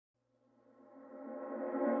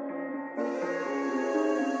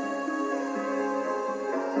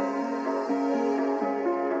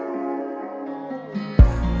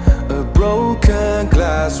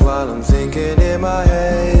fast while I'm thinking in my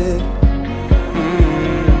head.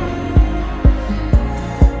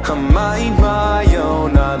 I mind my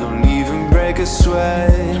own, I don't even break a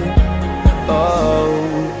sweat. Oh,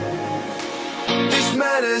 this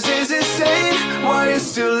madness is insane. Why you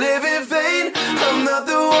still live in vain? I'm not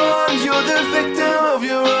the one, you're the victim of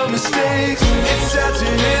your own mistakes. It's sad to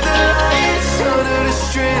hear the lights under the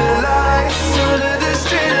street lights, under the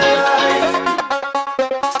street lights.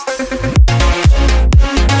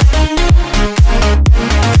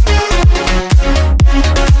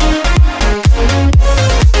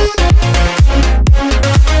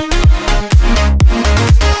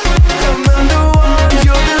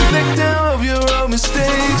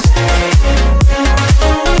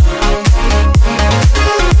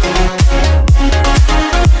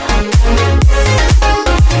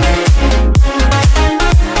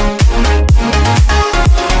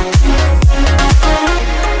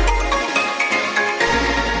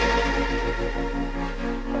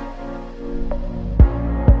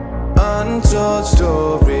 Untold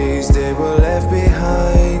stories, they were left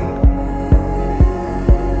behind.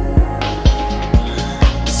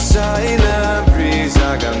 Silent breeze,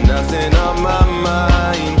 I got nothing on my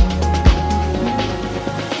mind.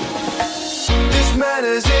 This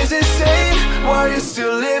madness is insane. Why you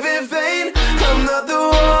still live in vain? I'm not the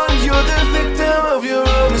one, you're the victim of your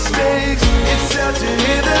own mistakes. It's sad to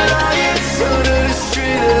hear the lights under the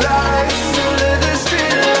street lights, under the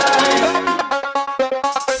street lights.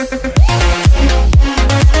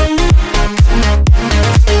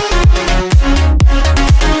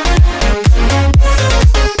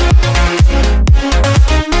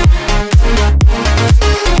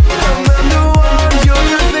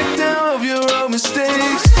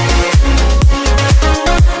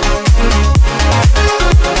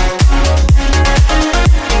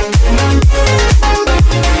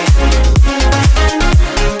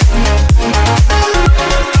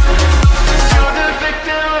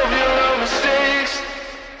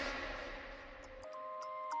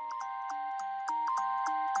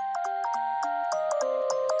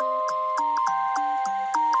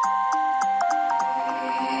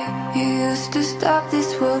 You used to stop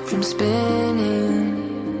this world from spinning.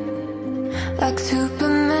 Like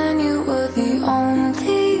Superman, you were the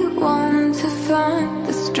only one to find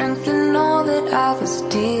the strength in all that I was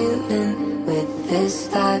dealing with. This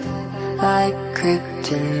life like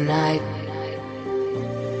kryptonite.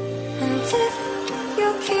 And if you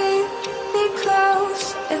keep me close,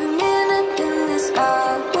 every minute in this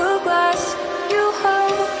hourglass you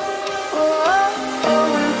hold. Oh, oh,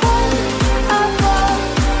 oh, and when I fall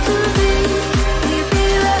to be, will you be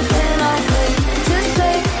there when I wait to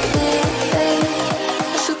save me?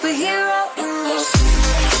 A superhero in your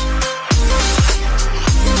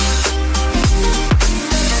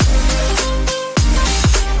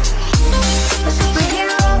a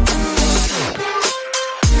superhero in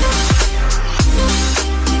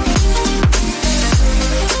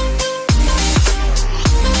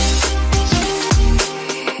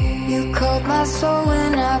you caught my soul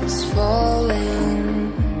when I was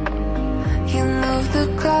falling. You moved the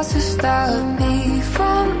clouds to stop me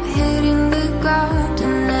from hitting the ground.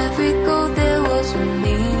 And every goal there was a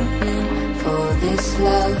meaning. For this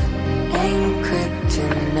love ain't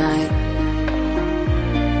kryptonite.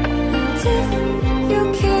 And if you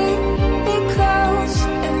keep me close,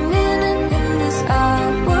 every minute in this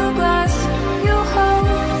hourglass you hold.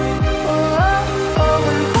 Oh, oh, oh,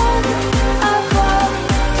 and when I fall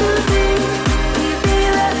to be, will you be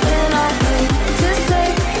there when I wait to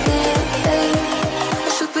save me?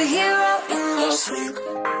 A superhero in your sleep.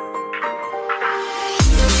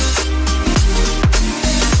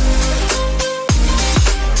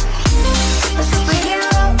 A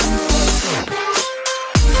superhero in your sleep.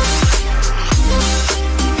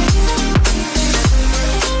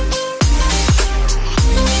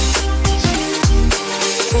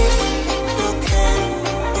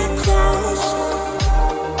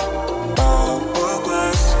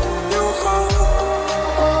 Oh,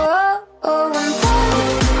 oh, oh, and when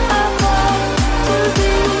I fall to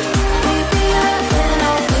be,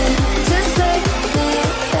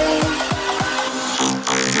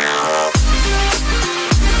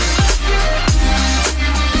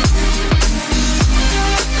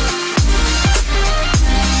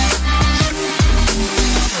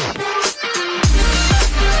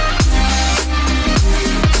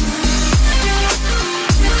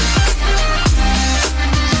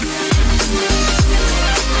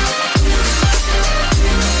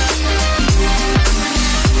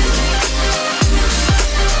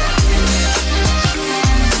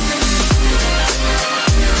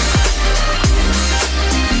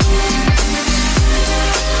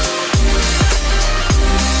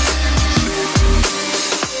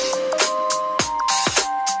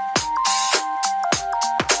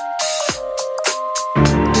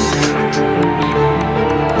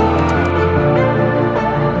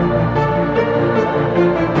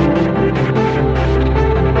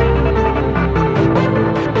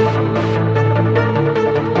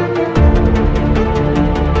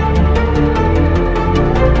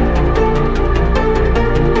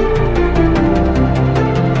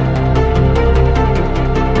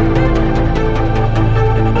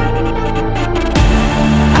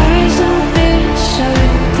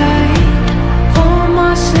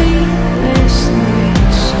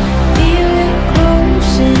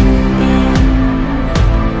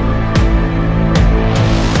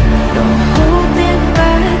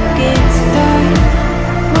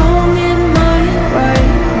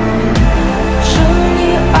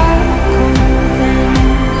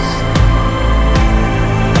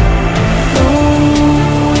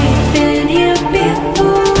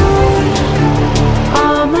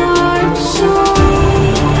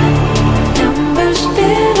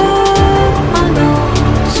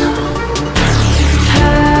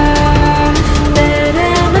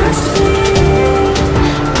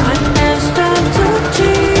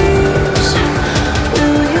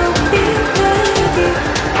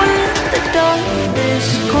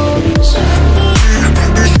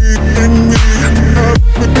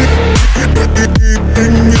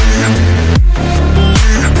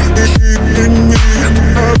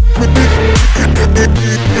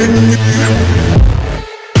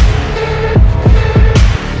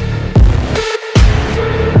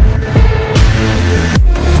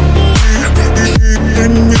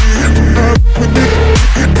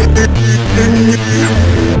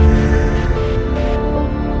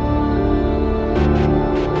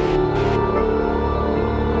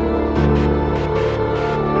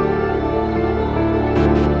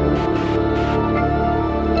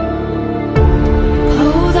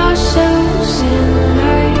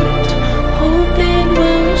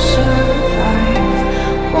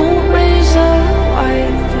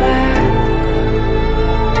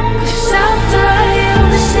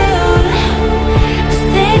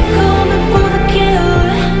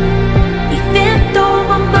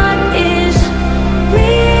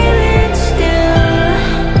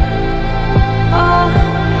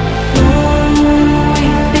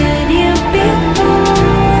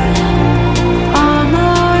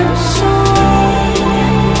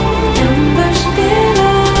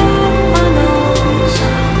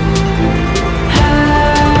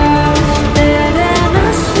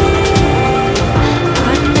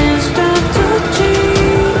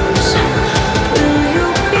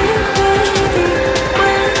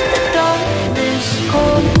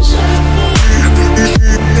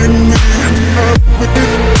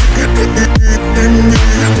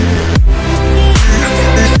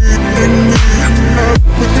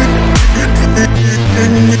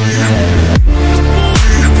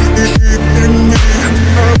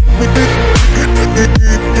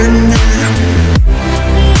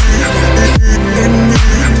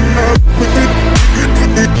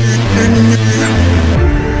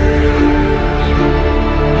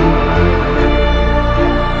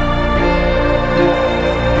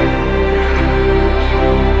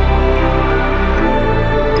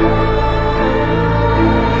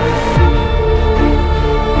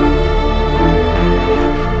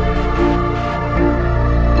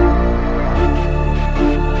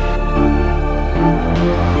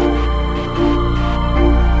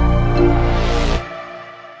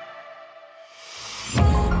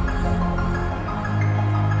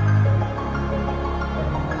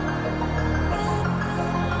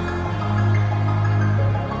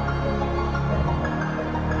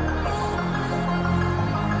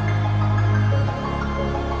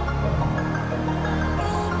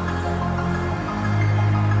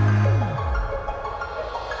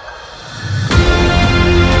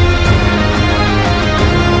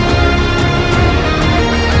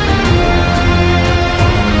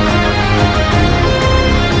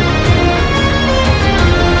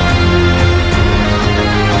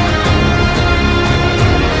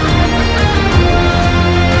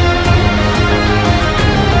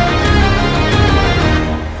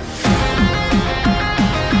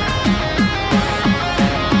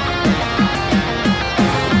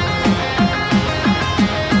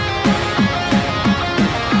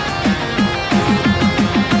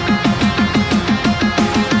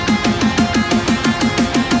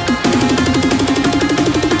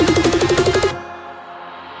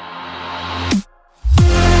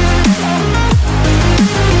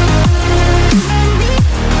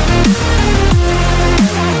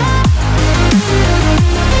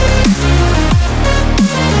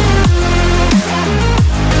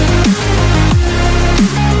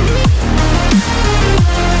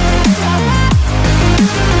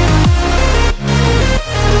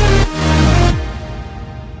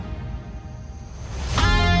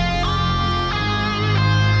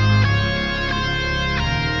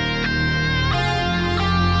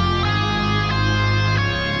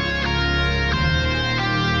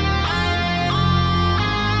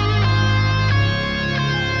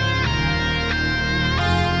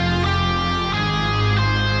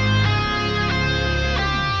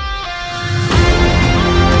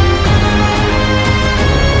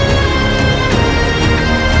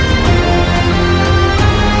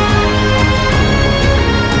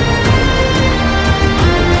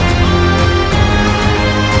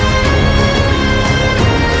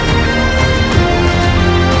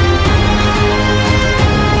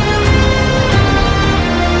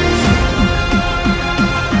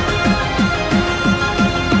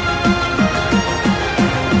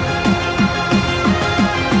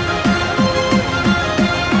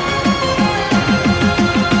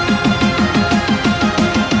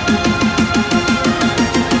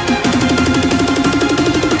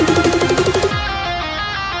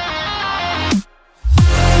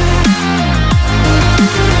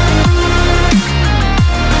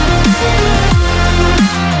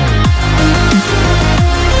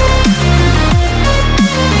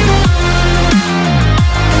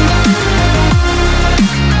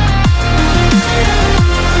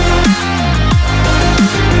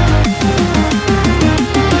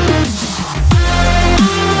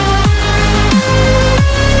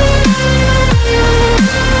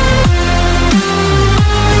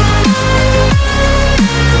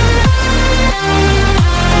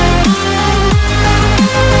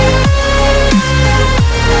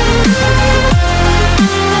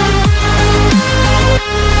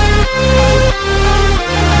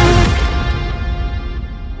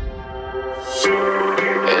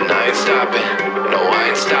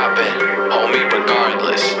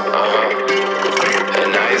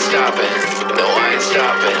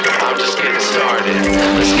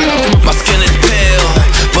 My skin is pale,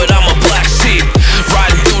 but I'm a black sheep,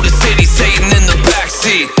 riding through the city, Satan in the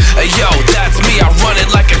backseat. Hey yo, that's me, I run it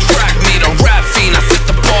like a track meet, a rap fiend, I set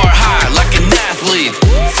the bar high like an athlete.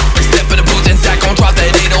 Step in the booth and Zach gon' drop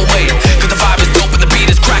that 808, cause the vibe is dope and the beat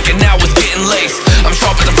is cracking, now it's getting laced. I'm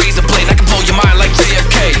sharp as a razor blade, I can blow your mind like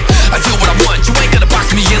JFK. I do what I want, you ain't gonna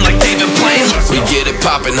box me in like David Blaine. We get it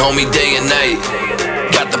poppin', homie, day and night.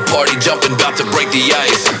 Got the party jumping, bout to break the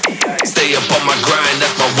ice. Stay up on my grind,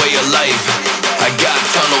 that's my way of life. I got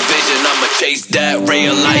tunnel vision, I'ma chase that ray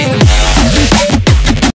of light.